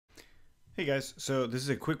Hey guys, so this is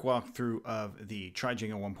a quick walkthrough of the Try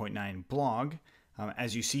Django 1.9 blog.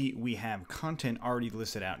 As you see, we have content already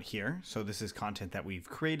listed out here. So this is content that we've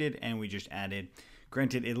created and we just added.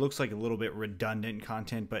 Granted, it looks like a little bit redundant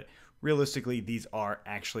content, but realistically, these are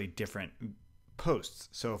actually different posts.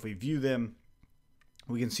 So if we view them,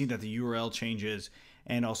 we can see that the URL changes,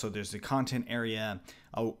 and also there's the content area,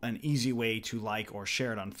 an easy way to like or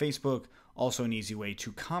share it on Facebook, also an easy way to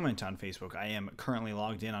comment on Facebook. I am currently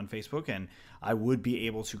logged in on Facebook and I would be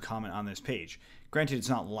able to comment on this page. Granted, it's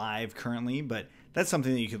not live currently, but that's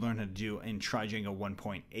something that you could learn how to do in Try Django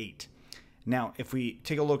 1.8. Now, if we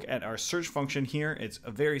take a look at our search function here, it's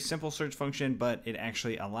a very simple search function, but it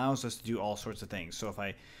actually allows us to do all sorts of things. So if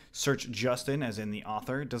I search Justin, as in the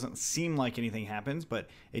author, it doesn't seem like anything happens, but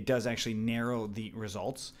it does actually narrow the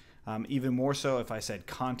results. Even more so if I said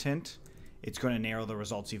content, it's going to narrow the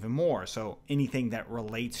results even more. So anything that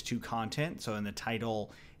relates to content, so in the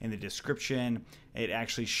title, in the description, it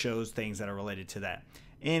actually shows things that are related to that.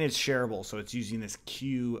 And it's shareable, so it's using this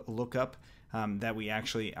Q lookup that we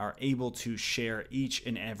actually are able to share each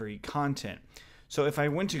and every content. So if I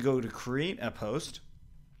went to go to create a post,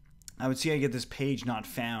 I would see I get this page not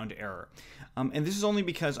found error. And this is only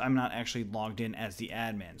because I'm not actually logged in as the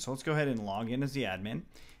admin. So let's go ahead and log in as the admin,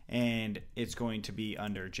 and it's going to be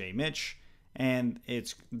under jmitch. And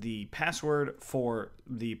it's the password for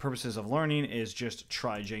the purposes of learning is just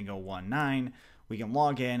try Django 1.9. We can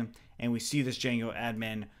log in and we see this Django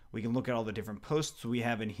admin. We can look at all the different posts we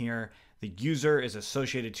have in here. The user is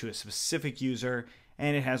associated to a specific user,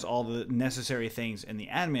 and it has all the necessary things in the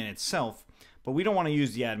admin itself. But we don't want to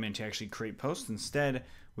use the admin to actually create posts. Instead,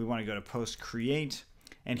 we want to go to post create,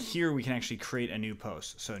 and here we can actually create a new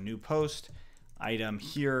post. So new post, item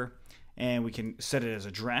here, and we can set it as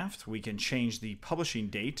a draft. We can change the publishing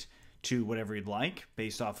date to whatever you'd like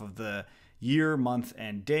based off of the year, month,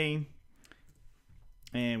 and day.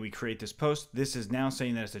 And we create this post. This is now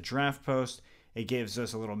saying that it's a draft post. It gives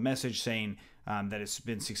us a little message saying that it's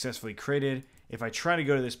been successfully created. If I try to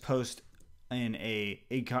go to this post in a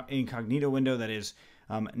incognito window that is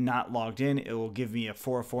not logged in, it will give me a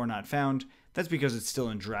 404 not found. That's because it's still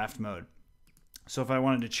in draft mode. So if I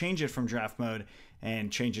wanted to change it from draft mode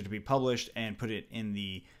and change it to be published and put it in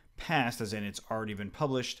the past, as in it's already been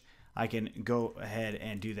published, I can go ahead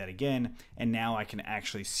and do that again, and now I can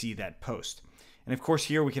actually see that post. And of course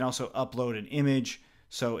here we can also upload an image.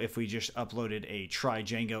 So if we just uploaded a Try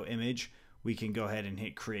Django image, we can go ahead and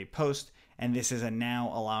hit create post, and this is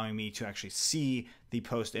now allowing me to actually see the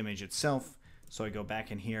post image itself. So I go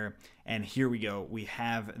back in here, and here we go. We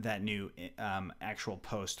have that new actual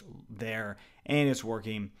post there, and it's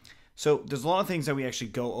working. So there's a lot of things that we actually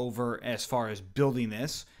go over as far as building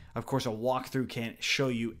this. Of course, a walkthrough can't show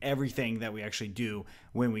you everything that we actually do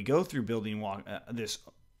when we go through building this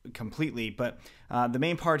completely, but the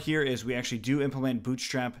main part here is we actually do implement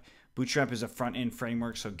Bootstrap. Bootstrap is a front-end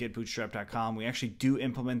framework, so getbootstrap.com. We actually do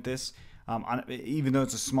implement this. Even though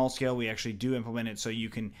it's a small scale, we actually do implement it so you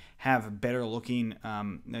can have better looking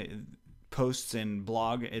posts and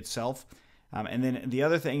blog itself. And then the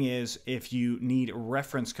other thing is, if you need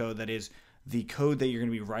reference code, that is the code that you're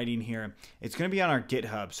going to be writing here, it's going to be on our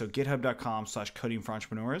GitHub. So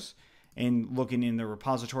github.com/codingforentrepreneurs. And looking in the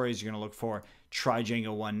repositories, you're going to look for Try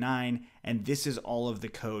Django 1.9, and this is all of the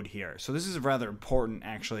code here. So this is rather important,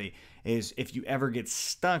 actually, is if you ever get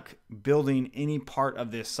stuck building any part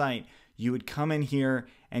of this site, you would come in here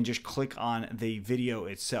and just click on the video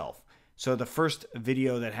itself. So the first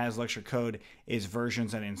video that has lecture code is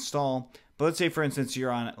versions and install. But let's say, for instance,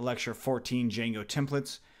 you're on lecture 14, Django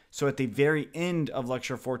templates. So at the very end of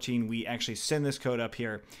lecture 14, we actually send this code up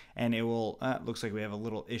here, and it will, looks like we have a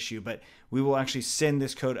little issue, but we will actually send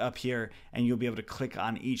this code up here, and you'll be able to click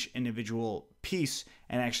on each individual piece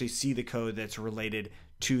and actually see the code that's related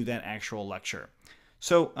to that actual lecture.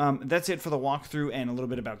 So that's it for the walkthrough and a little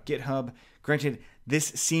bit about GitHub. Granted, this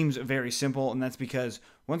seems very simple, and that's because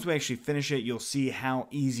once we actually finish it, you'll see how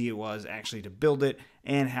easy it was actually to build it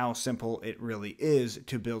and how simple it really is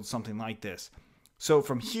to build something like this. So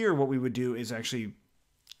from here, what we would do is actually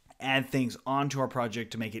add things onto our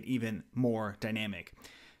project to make it even more dynamic.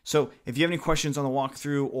 So if you have any questions on the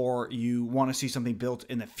walkthrough, or you want to see something built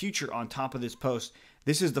in the future on top of this post,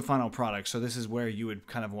 this is the final product. So this is where you would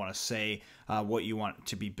kind of want to say what you want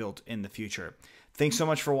to be built in the future. Thanks so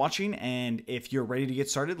much for watching, and if you're ready to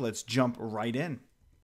get started, let's jump right in.